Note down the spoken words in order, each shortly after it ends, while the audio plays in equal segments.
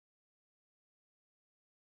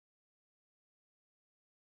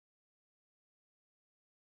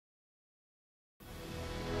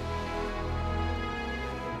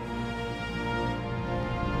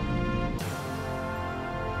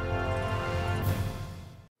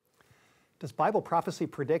Does Bible prophecy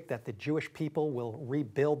predict that the Jewish people will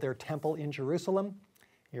rebuild their temple in Jerusalem?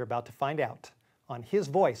 You're about to find out on His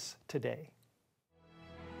Voice today.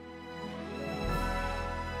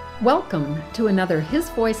 Welcome to another His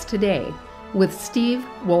Voice Today with Steve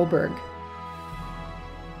Wohlberg.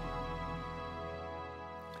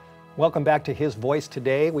 Welcome back to His Voice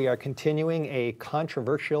Today. We are continuing a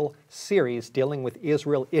controversial series dealing with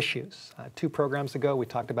Israel issues. 2 programs ago, we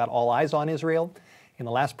talked about All Eyes on Israel. In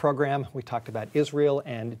the last program, we talked about Israel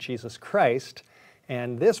and Jesus Christ.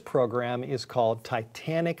 And this program is called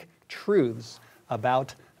Titanic Truths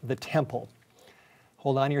About the Temple.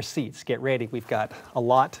 Hold on your seats. Get ready. We've got a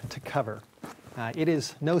lot to cover. It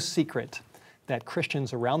is no secret that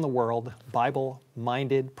Christians around the world,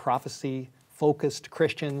 Bible-minded, prophecy-focused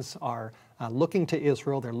Christians, are looking to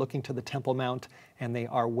Israel. They're looking to the Temple Mount, and they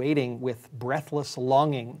are waiting with breathless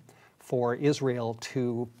longing for Israel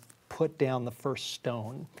to put down the first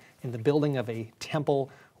stone in the building of a temple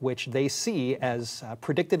which they see as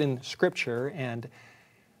predicted in Scripture, and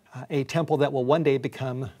a temple that will one day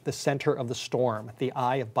become the center of the storm, the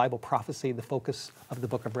eye of Bible prophecy, the focus of the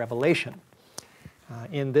book of Revelation.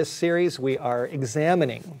 In this series, we are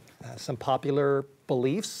examining some popular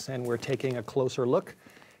beliefs, and we're taking a closer look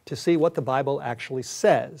to see what the Bible actually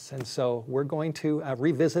says. And so we're going to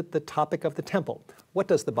revisit the topic of the temple. What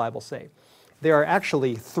does the Bible say? There are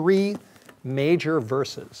actually 3 major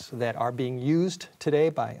verses that are being used today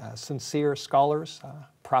by sincere scholars,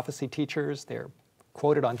 prophecy teachers. They're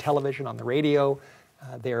quoted on television, on the radio.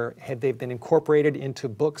 They've been incorporated into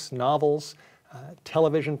books, novels,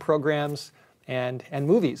 television programs, and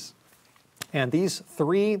movies. And these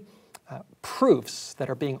 3 proofs that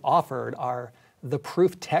are being offered are the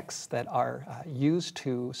proof texts that are used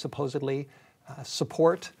to supposedly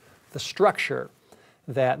support the structure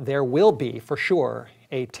that there will be, for sure,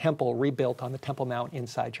 a temple rebuilt on the Temple Mount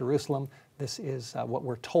inside Jerusalem. This is what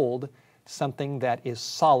we're told, something that is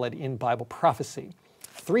solid in Bible prophecy.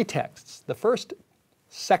 3 texts. The first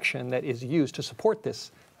section that is used to support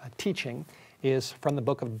this teaching is from the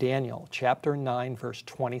book of Daniel, chapter 9, verse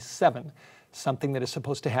 27, something that is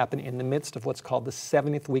supposed to happen in the midst of what's called the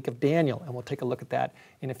 70th week of Daniel, and we'll take a look at that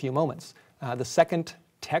in a few moments. The second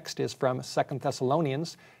text is from 2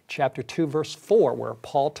 Thessalonians, chapter 2, verse 4, where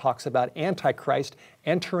Paul talks about Antichrist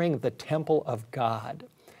entering the temple of God,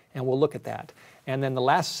 and we'll look at that. And then the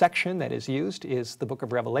last section that is used is the book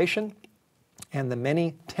of Revelation, and the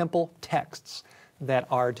many temple texts that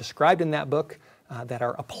are described in that book that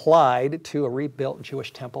are applied to a rebuilt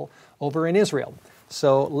Jewish temple over in Israel.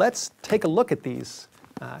 So let's take a look at these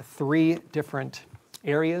 3 different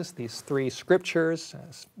areas, these 3 scriptures,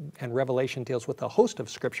 and Revelation deals with a host of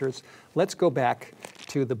scriptures. Let's go back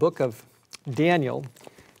to the book of Daniel,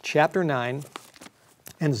 chapter 9,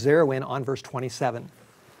 and zero in on verse 27.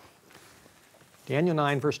 Daniel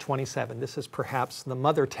 9, verse 27. This is perhaps the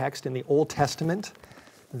mother text in the Old Testament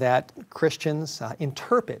that Christians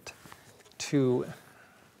interpret to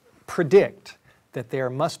predict that there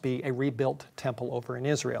must be a rebuilt temple over in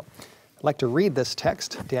Israel. I'd like to read this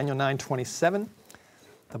text, Daniel 9:27.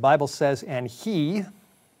 The Bible says, "And he,"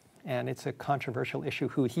 and it's a controversial issue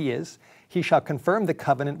who he is, "he shall confirm the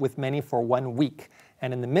covenant with many for 1 week.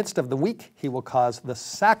 And in the midst of the week, he will cause the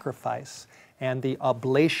sacrifice and the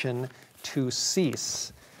oblation to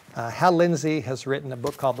cease." Hal Lindsey has written a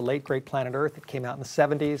book called The Late Great Planet Earth. It came out in the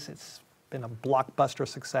 70s. It's been a blockbuster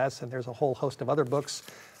success, and there's a whole host of other books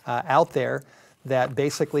out there that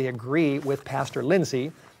basically agree with Pastor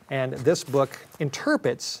Lindsey. And this book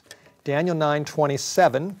interprets Daniel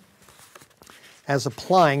 9:27 as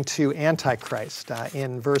applying to Antichrist.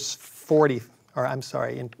 In verse 40,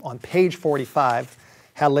 on page 45,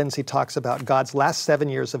 Hal Lindsey talks about God's last 7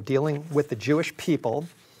 years of dealing with the Jewish people.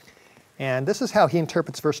 And this is how he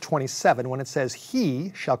interprets verse 27 when it says,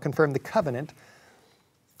 "He shall confirm the covenant."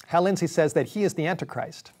 Hal Lindsey says that he is the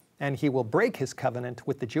Antichrist, and he will break his covenant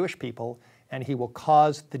with the Jewish people, and he will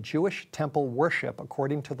cause the Jewish temple worship,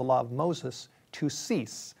 according to the law of Moses, to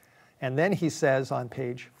cease. And then he says on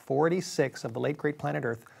page 46 of The Late Great Planet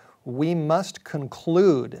Earth, "We must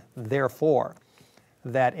conclude, therefore,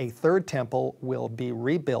 that a 3rd temple will be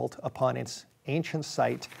rebuilt upon its ancient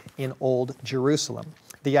site in Old Jerusalem."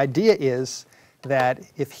 The idea is that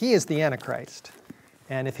if he is the Antichrist,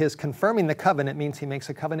 and if his confirming the covenant means he makes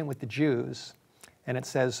a covenant with the Jews, and it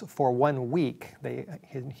says for 1 week,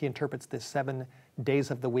 he interprets the 7 days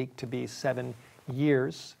of the week to be 7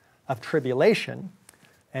 years of tribulation,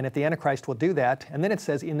 and if the Antichrist will do that, and then it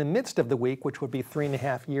says in the midst of the week, which would be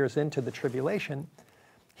 3.5 years into the tribulation,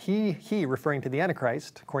 he, referring to the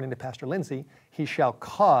Antichrist, according to Pastor Lindsey, he shall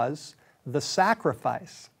cause the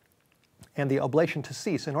sacrifice and the oblation to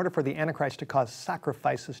cease. In order for the Antichrist to cause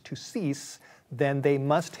sacrifices to cease, then they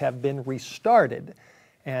must have been restarted.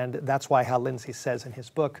 And that's why Hal Lindsey says in his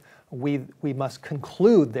book, we must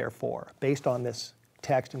conclude, therefore, based on this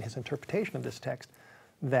text and his interpretation of this text,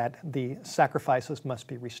 that the sacrifices must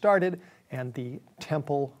be restarted and the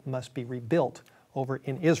temple must be rebuilt over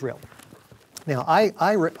in Israel. Now,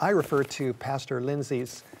 I refer to Pastor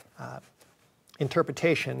Lindsey's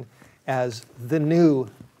interpretation as the new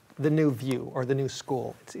view or the new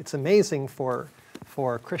school. It's amazing for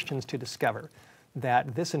Christians to discover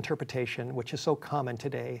that this interpretation, which is so common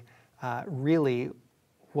today, really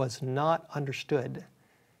was not understood,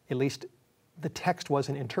 at least the text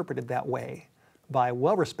wasn't interpreted that way, by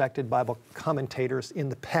well-respected Bible commentators in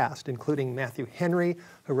the past, including Matthew Henry,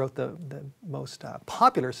 who wrote the most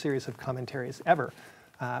popular series of commentaries ever.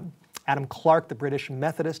 Adam Clarke, the British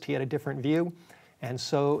Methodist, he had a different view, and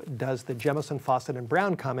so does the Jemison, Fawcett, and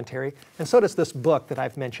Brown commentary, and so does this book that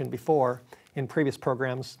I've mentioned before in previous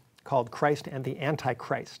programs called Christ and the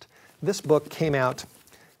Antichrist. This book came out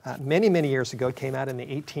many, many years ago. It came out in the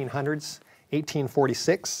 1800s,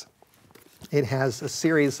 1846. It has a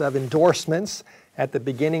series of endorsements at the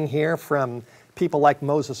beginning here from people like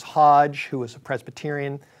Moses Hodge, who was a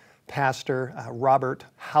Presbyterian pastor, Robert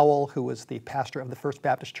Howell, who was the pastor of the First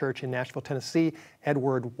Baptist Church in Nashville, Tennessee,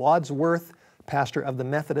 Edward Wadsworth, pastor of the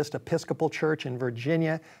Methodist Episcopal Church in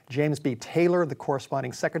Virginia, James B. Taylor, the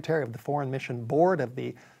corresponding secretary of the Foreign Mission Board of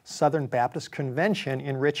the Southern Baptist Convention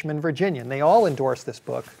in Richmond, Virginia. And they all endorse this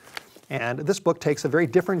book. And this book takes a very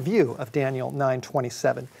different view of Daniel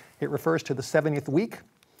 9:27. It refers to the 70th week,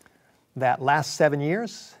 that last 7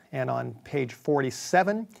 years. And on page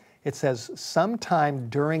 47, it says, sometime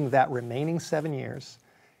during that remaining 7 years,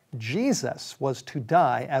 Jesus was to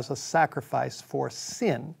die as a sacrifice for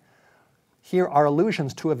sin. Here are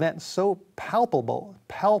allusions to events so palpable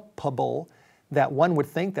that one would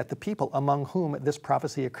think that the people among whom this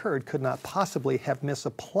prophecy occurred could not possibly have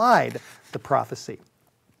misapplied the prophecy.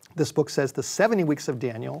 This book says the 70 weeks of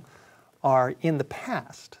Daniel are in the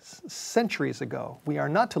past, centuries ago. We are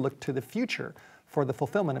not to look to the future for the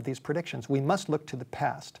fulfillment of these predictions. We must look to the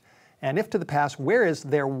past. And if to the past, where is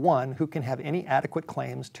there one who can have any adequate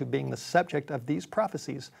claims to being the subject of these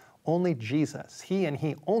prophecies? Only Jesus. He and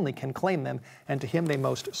He only can claim them, and to Him they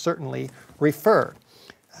most certainly refer.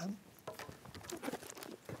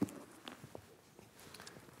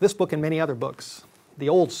 This book and many other books, the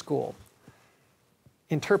old school,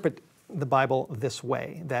 interpret the Bible this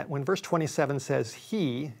way, that when verse 27 says,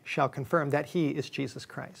 He shall confirm, that He is Jesus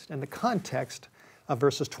Christ. And the context of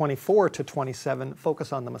verses 24 to 27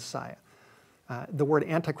 focus on the Messiah. The word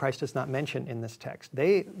Antichrist is not mentioned in this text.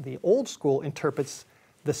 The old school interprets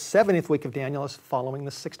the 70th week of Daniel as following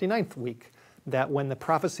the 69th week, that when the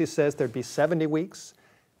prophecy says there'd be 70 weeks,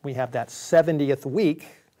 we have that 70th week,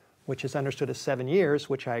 which is understood as 7 years,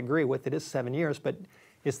 which I agree with. It is 7 years, but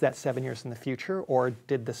is that 7 years in the future, or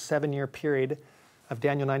did the 7-year period of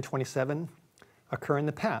Daniel 9:27 occur in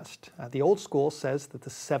the past? The old school says that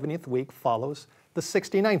the 70th week follows the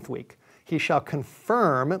 69th week. He shall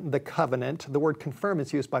confirm the covenant. The word confirm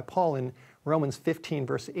is used by Paul in Romans 15,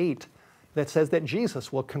 verse 8, that says that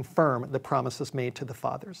Jesus will confirm the promises made to the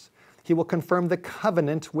fathers. He will confirm the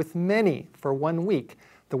covenant with many for 1 week.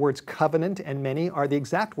 The words covenant and many are the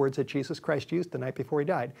exact words that Jesus Christ used the night before He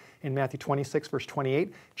died. In Matthew 26, verse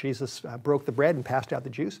 28, Jesus broke the bread and passed out the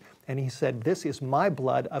juice, and He said, This is my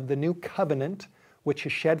blood of the new covenant, which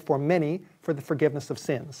is shed for many for the forgiveness of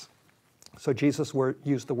sins. So Jesus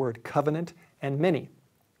used the word covenant and many.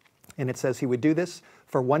 And it says He would do this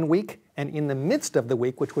for 1 week, and in the midst of the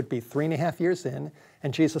week, which would be 3.5 years in,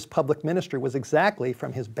 and Jesus' public ministry was exactly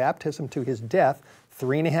from His baptism to His death,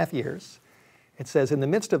 3.5 years. It says in the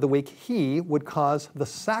midst of the week, He would cause the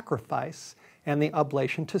sacrifice and the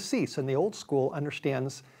oblation to cease. And the old school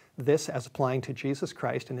understands this as applying to Jesus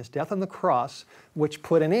Christ and His death on the cross, which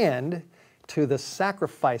put an end to the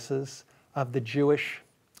sacrifices of the Jewish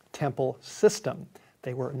temple system.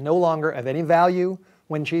 They were no longer of any value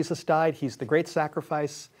when Jesus died. He's the great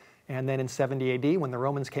sacrifice. And then in 70 AD, when the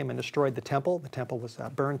Romans came and destroyed the temple was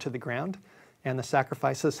burned to the ground. And the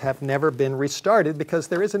sacrifices have never been restarted because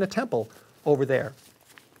there isn't a temple over there.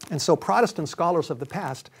 And so Protestant scholars of the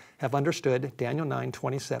past have understood Daniel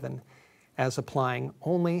 9:27 as applying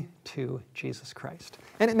only to Jesus Christ.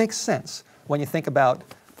 And it makes sense when you think about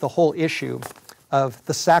the whole issue of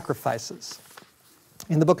the sacrifices.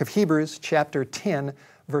 In the book of Hebrews, chapter 10,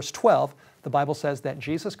 verse 12, the Bible says that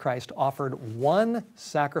Jesus Christ offered one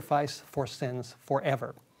sacrifice for sins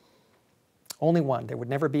forever. Only one. There would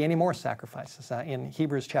never be any more sacrifices. In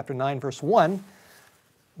Hebrews chapter 9, verse 1,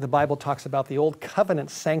 the Bible talks about the Old Covenant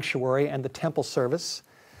sanctuary and the temple service.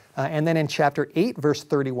 And then in chapter 8, verse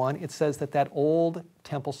 31, it says that that old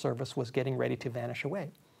temple service was getting ready to vanish away.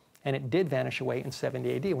 And it did vanish away in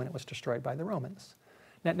 70 AD when it was destroyed by the Romans.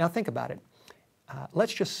 Now think about it.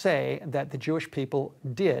 Let's just say that the Jewish people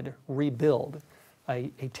did rebuild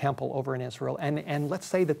a temple over in Israel, and let's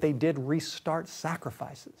say that they did restart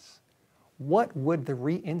sacrifices. What would the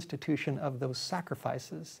reinstitution of those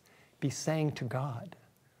sacrifices be saying to God?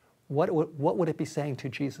 What would it be saying to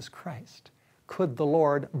Jesus Christ? Could the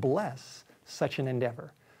Lord bless such an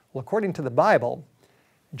endeavor? Well, according to the Bible,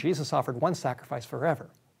 Jesus offered one sacrifice forever.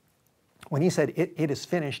 When he said, it is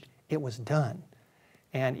finished, it was done.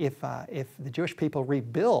 And if the Jewish people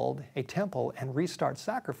rebuild a temple and restart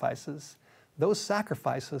sacrifices, those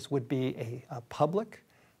sacrifices would be a public,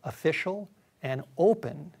 official, and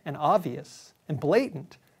open and obvious and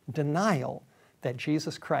blatant denial that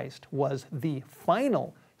Jesus Christ was the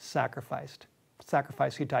final sacrifice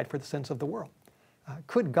who died for the sins of the world.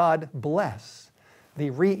 Could God bless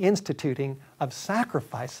the reinstituting of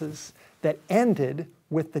sacrifices that ended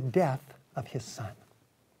with the death of his Son?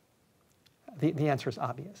 The answer is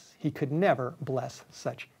obvious. He could never bless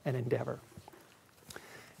such an endeavor.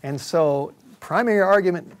 And so primary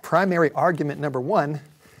argument number one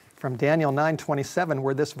from Daniel 9:27,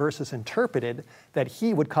 where this verse is interpreted, that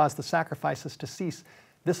he would cause the sacrifices to cease.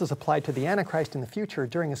 This is applied to the Antichrist in the future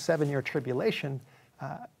during a 7-year tribulation.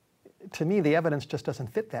 To me, the evidence just doesn't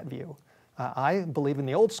fit that view. I believe in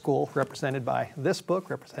the old school, represented by this book,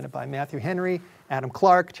 represented by Matthew Henry, Adam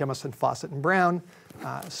Clark, Jemison, Fawcett, and Brown,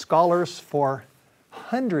 scholars for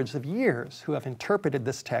hundreds of years who have interpreted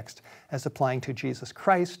this text as applying to Jesus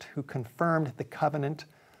Christ, who confirmed the covenant,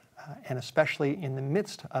 and especially in the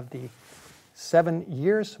midst of the 7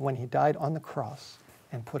 years when he died on the cross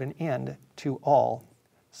and put an end to all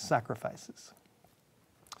sacrifices.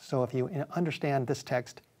 So if you understand this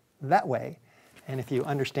text that way, and if you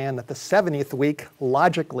understand that the 70th week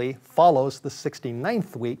logically follows the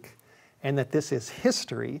 69th week, and that this is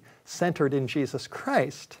history centered in Jesus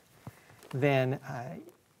Christ, then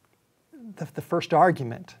the first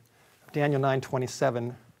argument of Daniel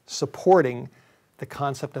 9:27 supporting the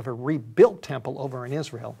concept of a rebuilt temple over in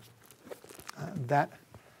Israel, that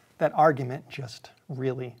argument just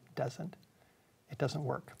really doesn't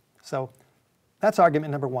work. So that's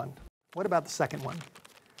argument number one. What about the second one?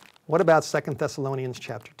 What about 2 Thessalonians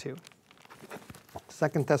chapter 2?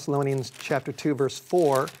 2 Thessalonians chapter 2 verse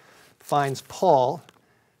 4 finds Paul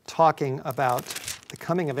talking about the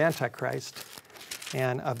coming of Antichrist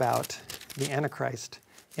and about the Antichrist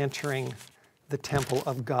entering the temple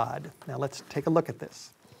of God. Now let's take a look at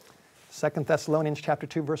this. 2 Thessalonians chapter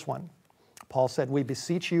 2 verse 1. Paul said, "We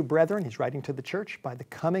beseech you, brethren," he's writing to the church, "by the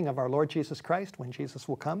coming of our Lord Jesus Christ," when Jesus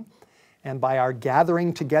will come, "and by our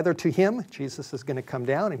gathering together to him," Jesus is going to come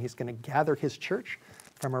down and he's going to gather his church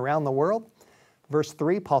from around the world. Verse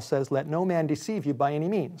 3, Paul says, "Let no man deceive you by any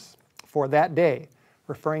means, for that day,"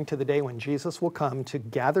 referring to the day when Jesus will come to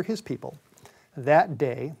gather his people, "that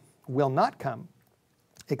day will not come,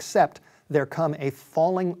 except there come a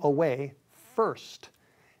falling away first,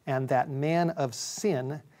 and that man of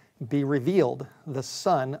sin be revealed, the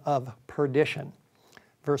son of perdition."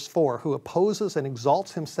 Verse 4, "who opposes and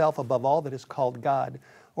exalts himself above all that is called God,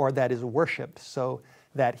 or that is worshipped, so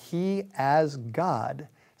that he as God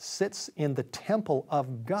sits in the temple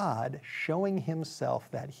of God, showing himself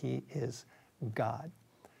that he is God."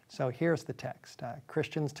 So here's the text.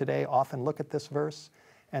 Christians today often look at this verse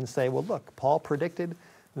and say, well, look, Paul predicted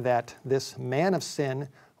that this man of sin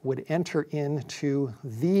would enter into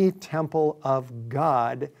the temple of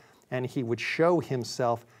God and he would show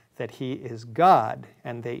himself that he is God.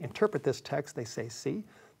 And they interpret this text, they say, see,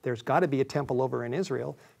 there's got to be a temple over in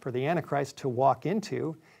Israel for the Antichrist to walk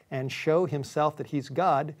into and show himself that he's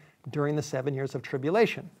God during the 7 years of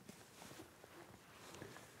tribulation.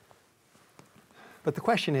 But the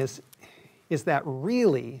question is that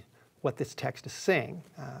really what this text is saying?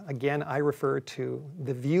 Again, I refer to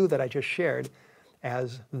the view that I just shared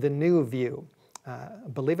as the new view.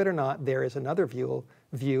 Believe it or not, there is another view,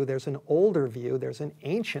 there's an older view, there's an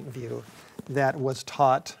ancient view that was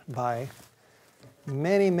taught by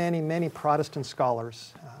many Protestant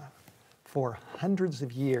scholars for hundreds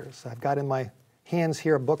of years. I've got in my hands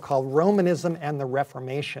here a book called Romanism and the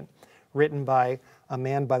Reformation, written by a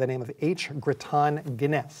man by the name of H. Grattan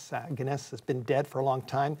Guinness. Guinness has been dead for a long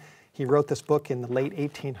time. He wrote this book in the late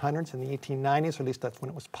 1800s, in the 1890s, or at least that's when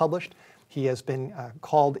it was published. He has been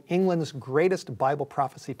called England's greatest Bible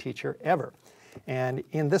prophecy teacher ever. And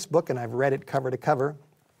in this book, and I've read it cover to cover,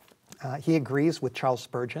 he agrees with Charles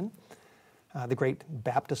Spurgeon, the great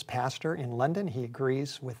Baptist pastor in London. He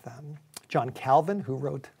agrees with John Calvin, who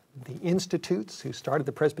wrote the Institutes, who started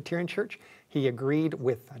the Presbyterian Church. He agreed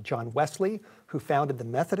with John Wesley, who founded the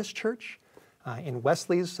Methodist Church. In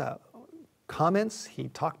Wesley's comments, he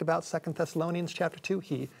talked about 2 Thessalonians chapter 2.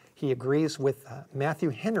 He agrees with Matthew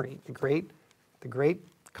Henry, the great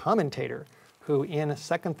commentator, who in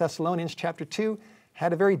 2 Thessalonians chapter 2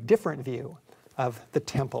 had a very different view of the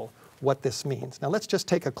temple, what this means. Now let's just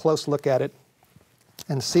take a close look at it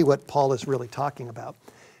and see what Paul is really talking about.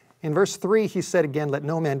 In verse 3, he said again, "Let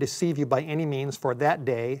no man deceive you by any means, for that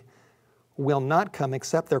day will not come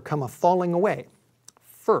except there come a falling away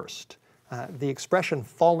first." The expression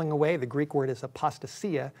falling away, the Greek word is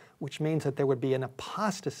apostasia, which means that there would be an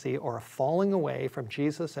apostasy or a falling away from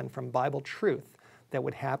Jesus and from Bible truth that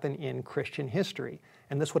would happen in Christian history.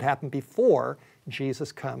 And this would happen before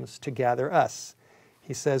Jesus comes to gather us.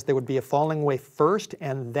 He says there would be a falling away first,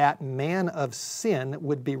 and that man of sin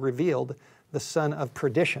would be revealed, the son of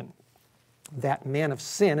perdition. That man of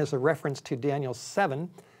sin is a reference to Daniel 7,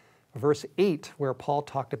 verse 8, where Paul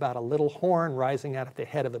talked about a little horn rising out of the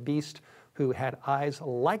head of a beast who had eyes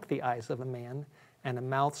like the eyes of a man and a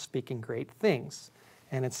mouth speaking great things.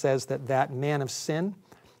 And it says that that man of sin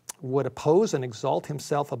would oppose and exalt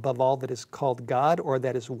himself above all that is called God or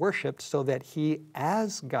that is worshipped, so that he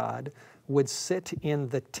as God would sit in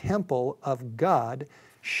the temple of God,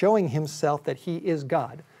 showing himself that he is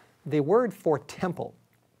God. The word for temple,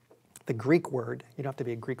 the Greek word, you don't have to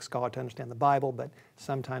be a Greek scholar to understand the Bible, but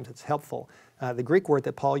sometimes it's helpful. The Greek word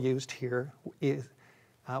that Paul used here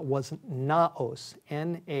was naos,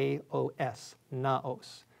 N-A-O-S,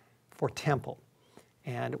 naos, for temple.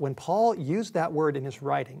 And when Paul used that word in his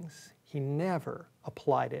writings, he never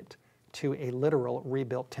applied it to a literal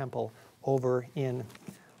rebuilt temple over in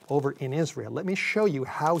Israel. Let me show you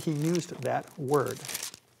how he used that word.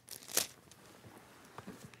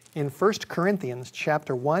 In 1 Corinthians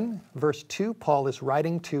chapter 1, verse 2, Paul is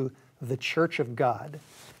writing to the church of God.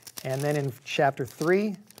 And then in chapter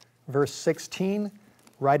 3, verse 16,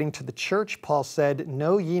 writing to the church, Paul said,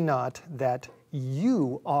 "Know ye not that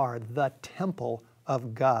you are the temple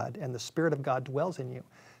of God, and the Spirit of God dwells in you?"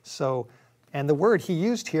 So, and the word he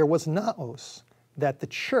used here was naos, that the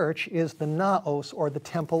church is the naos, or the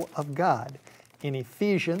temple of God. In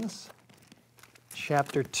Ephesians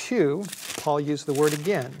chapter 2, Paul used the word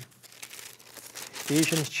again.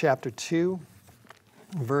 Ephesians chapter 2,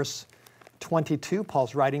 verse 22,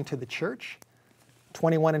 Paul's writing to the church,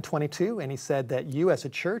 21 and 22, and he said that you as a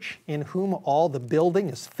church, in whom all the building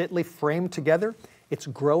is fitly framed together, it's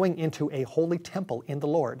growing into a holy temple in the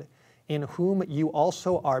Lord, in whom you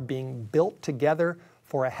also are being built together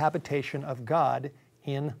for a habitation of God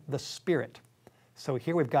in the Spirit. So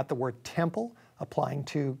here we've got the word temple applying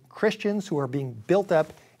to Christians who are being built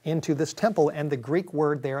up into this temple, and the Greek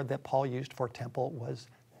word there that Paul used for temple was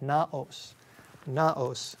naos.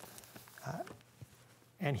 Naos.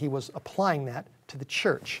 And he was applying that to the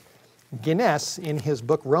church. Guinness, in his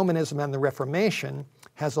book Romanism and the Reformation,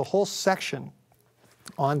 has a whole section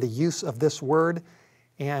on the use of this word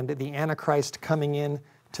and the Antichrist coming in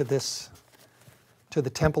to the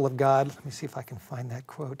temple of God. Let me see if I can find that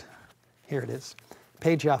quote. Here it is.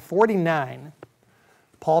 Page 49,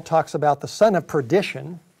 Paul talks about the son of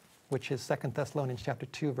perdition, which is 2 Thessalonians chapter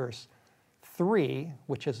 2, verse 3,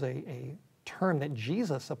 which is a term that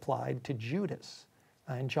Jesus applied to Judas.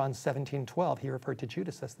 In John 17:12, he referred to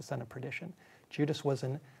Judas as the son of perdition. Judas was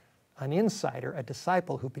an insider, a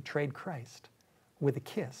disciple who betrayed Christ with a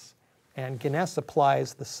kiss. And Guinness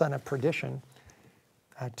applies the son of perdition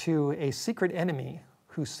to a secret enemy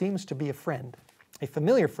who seems to be a friend, a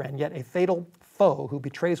familiar friend, yet a fatal foe who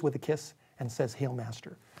betrays with a kiss and says, "Hail,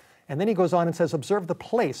 Master." And then he goes on and says, "Observe the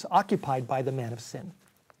place occupied by the man of sin,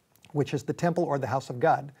 which is the temple or the house of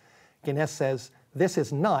God." Guinness says, "This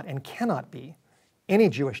is not and cannot be any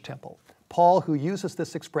Jewish temple." Paul, who uses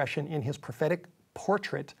this expression in his prophetic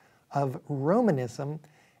portrait of Romanism,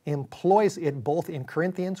 employs it both in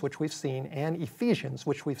Corinthians, which we've seen, and Ephesians,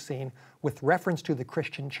 which we've seen, with reference to the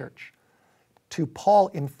Christian church. To Paul,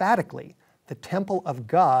 emphatically, the temple of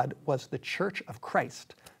God was the church of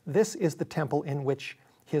Christ. This is the temple in which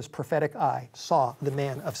his prophetic eye saw the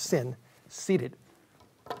man of sin seated.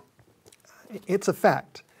 It's a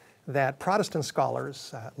fact that Protestant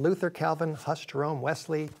scholars, Luther, Calvin, Huss, Jerome,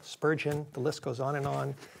 Wesley, Spurgeon, the list goes on and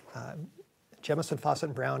on, Jemison, Fawcett,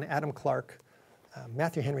 and Brown, Adam Clarke,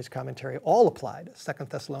 Matthew Henry's commentary, all applied 2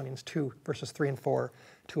 Thessalonians 2, verses 3 and 4,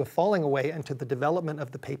 to a falling away and to the development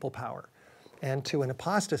of the papal power, and to an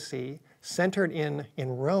apostasy centered in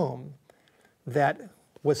Rome that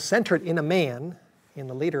was centered in a man, in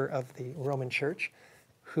the leader of the Roman Church,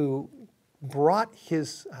 who brought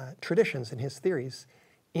his traditions and his theories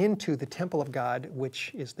into the temple of God,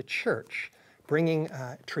 which is the church, bringing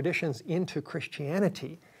traditions into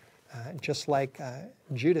Christianity, just like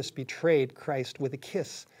Judas betrayed Christ with a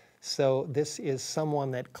kiss. So this is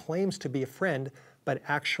someone that claims to be a friend, but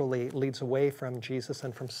actually leads away from Jesus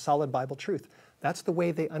and from solid Bible truth. That's the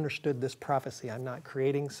way they understood this prophecy. I'm not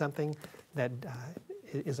creating something that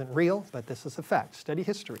isn't real, but this is a fact. Study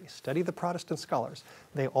history, study the Protestant scholars.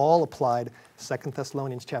 They all applied 2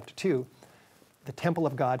 Thessalonians chapter 2, the temple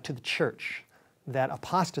of God, to the church that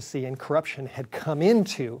apostasy and corruption had come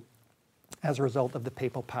into as a result of the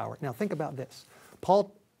papal power. Now think about this.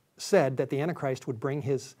 Paul said that the Antichrist would bring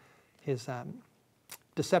his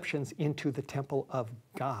deceptions into the temple of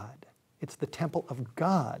God. It's the temple of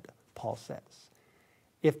God, Paul says.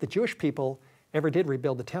 If the Jewish people ever did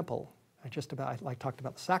rebuild the temple, I talked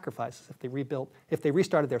about the sacrifices. If they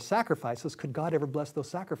restarted their sacrifices, could God ever bless those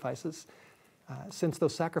sacrifices? Since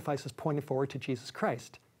those sacrifices pointed forward to Jesus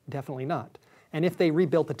Christ? Definitely not. And if they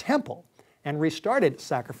rebuilt the temple and restarted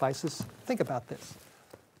sacrifices, think about this.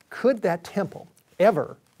 Could that temple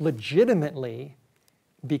ever legitimately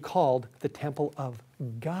be called the temple of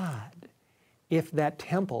God if that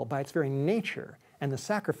temple, by its very nature, and the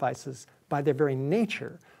sacrifices, by their very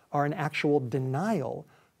nature, are an actual denial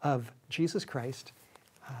of Jesus Christ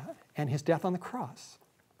and his death on the cross?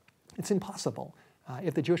 It's impossible.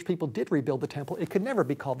 If the Jewish people did rebuild the temple, it could never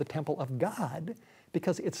be called the temple of God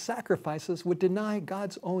because its sacrifices would deny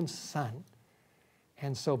God's own Son.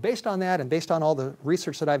 And so based on that and based on all the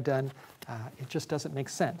research that I've done, it just doesn't make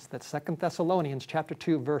sense that 2 Thessalonians chapter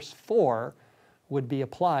 2, verse 4 would be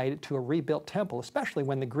applied to a rebuilt temple, especially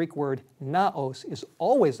when the Greek word naos is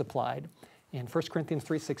always applied in 1 Corinthians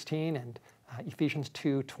 3:16 and Ephesians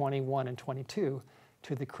 2:21 and 22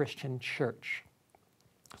 to the Christian church.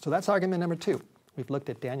 So that's argument number 2. We've looked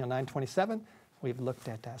at Daniel 9:27. We've looked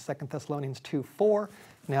at 2 Thessalonians 2:4.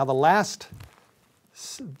 Now the last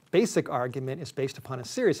basic argument is based upon a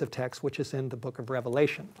series of texts which is in the book of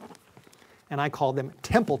Revelation. And I call them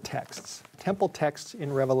temple texts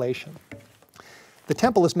in Revelation. The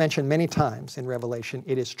temple is mentioned many times in Revelation.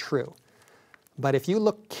 It is true. But if you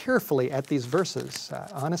look carefully at these verses,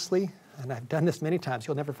 honestly, and I've done this many times,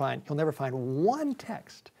 you'll never find one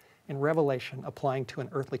text in Revelation applying to an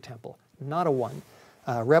earthly temple. Not a one.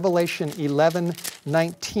 Revelation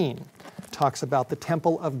 11:19 talks about the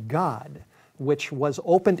temple of God, which was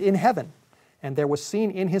opened in heaven. And there was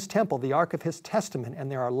seen in his temple the ark of his testament,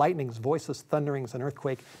 and there are lightnings, voices, thunderings, an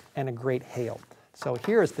earthquake, and a great hail. So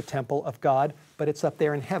here is the temple of God, but it's up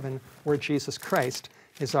there in heaven where Jesus Christ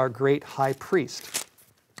is our great high priest.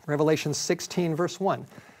 Revelation 16, verse 1.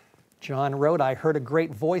 John wrote, I heard a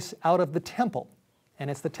great voice out of the temple,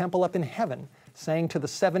 and it's the temple up in heaven, saying to the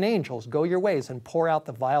 7 angels, go your ways and pour out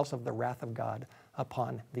the vials of the wrath of God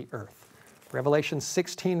upon the earth. Revelation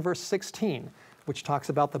 16, verse 16, which talks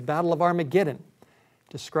about the battle of Armageddon,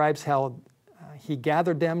 describes how he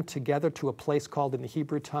gathered them together to a place called in the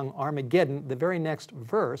Hebrew tongue Armageddon. The very next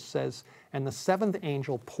verse says, and the 7th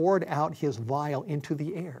angel poured out his vial into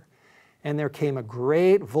the air. And there came a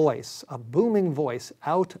great voice, a booming voice,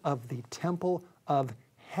 out of the temple of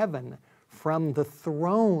heaven from the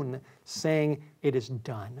throne, saying, it is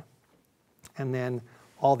done. And then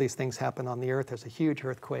all these things happen on the earth. There's a huge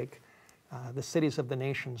earthquake. The cities of the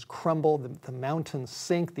nations crumble, the mountains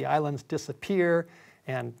sink, the islands disappear,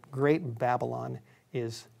 and great Babylon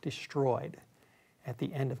is destroyed at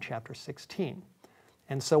the end of chapter 16.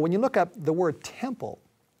 And so when you look up the word temple,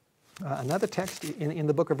 another text in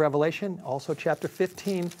the book of Revelation, also chapter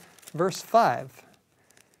 15, verse 5,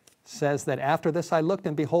 says that after this I looked,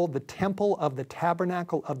 and behold, the temple of the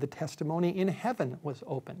tabernacle of the testimony in heaven was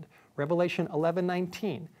opened. Revelation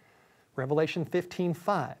 11:19, Revelation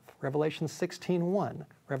 15:5, Revelation 16:1,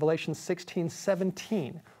 Revelation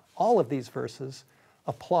 16:17. All of these verses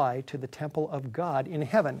apply to the temple of God in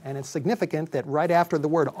heaven. And it's significant that right after the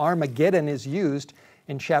word Armageddon is used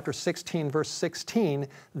in chapter 16, verse 16,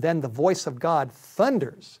 then the voice of God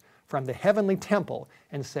thunders from the heavenly temple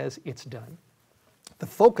and says, it's done. The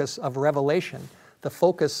focus of Revelation, the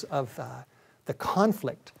focus of the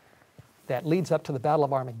conflict that leads up to the Battle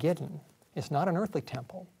of Armageddon is not an earthly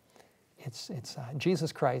temple. It's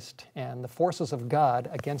Jesus Christ and the forces of God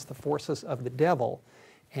against the forces of the devil.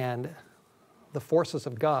 And the forces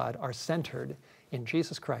of God are centered in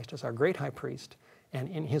Jesus Christ as our great high priest and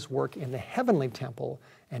in his work in the heavenly temple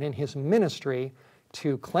and in his ministry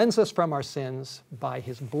to cleanse us from our sins by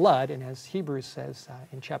his blood. And as Hebrews says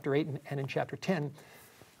in chapter 8 and in chapter 10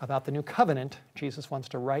 about the new covenant, Jesus wants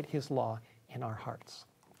to write his law in our hearts.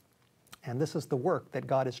 And this is the work that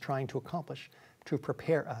God is trying to accomplish to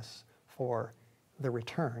prepare us for the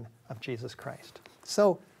return of Jesus Christ.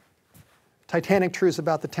 So, Titanic truths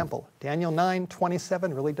about the temple. Daniel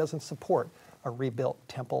 9:27 really doesn't support a rebuilt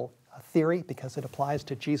temple theory because it applies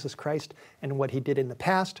to Jesus Christ and what he did in the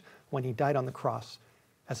past when he died on the cross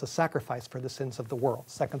as a sacrifice for the sins of the world.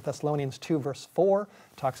 2 Thessalonians 2 verse 4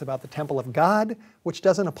 talks about the temple of God, which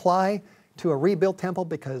doesn't apply to a rebuilt temple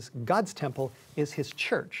because God's temple is his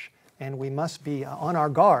church, and we must be on our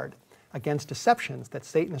guard against deceptions that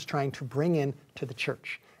Satan is trying to bring in to the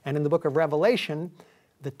church. And in the book of Revelation,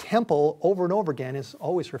 the temple over and over again is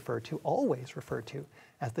always referred to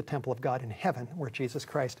as the temple of God in heaven, where Jesus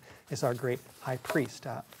Christ is our great high priest.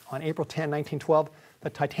 On April 10, 1912, the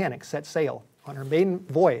Titanic set sail on her maiden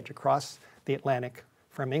voyage across the Atlantic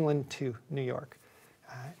from England to New York.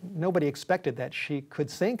 Nobody expected that she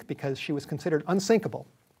could sink because she was considered unsinkable.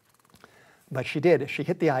 But she did. She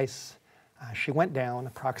hit the ice. She went down,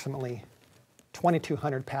 approximately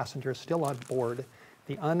 2,200 passengers still on board.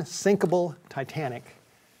 The unsinkable Titanic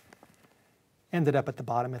ended up at the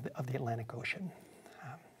bottom of the Atlantic Ocean.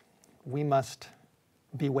 We must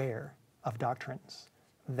beware of doctrines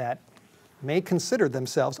that may consider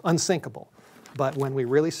themselves unsinkable, but when we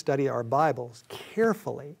really study our Bibles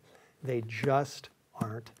carefully, they just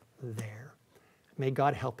aren't there. May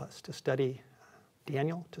God help us to study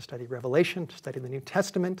Daniel, to study Revelation, to study the New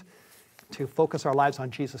Testament, to focus our lives on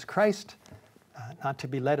Jesus Christ, not to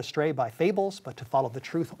be led astray by fables, but to follow the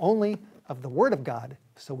truth only of the Word of God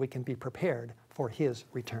so we can be prepared for his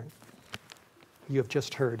return. You have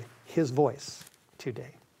just heard his voice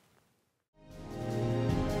today.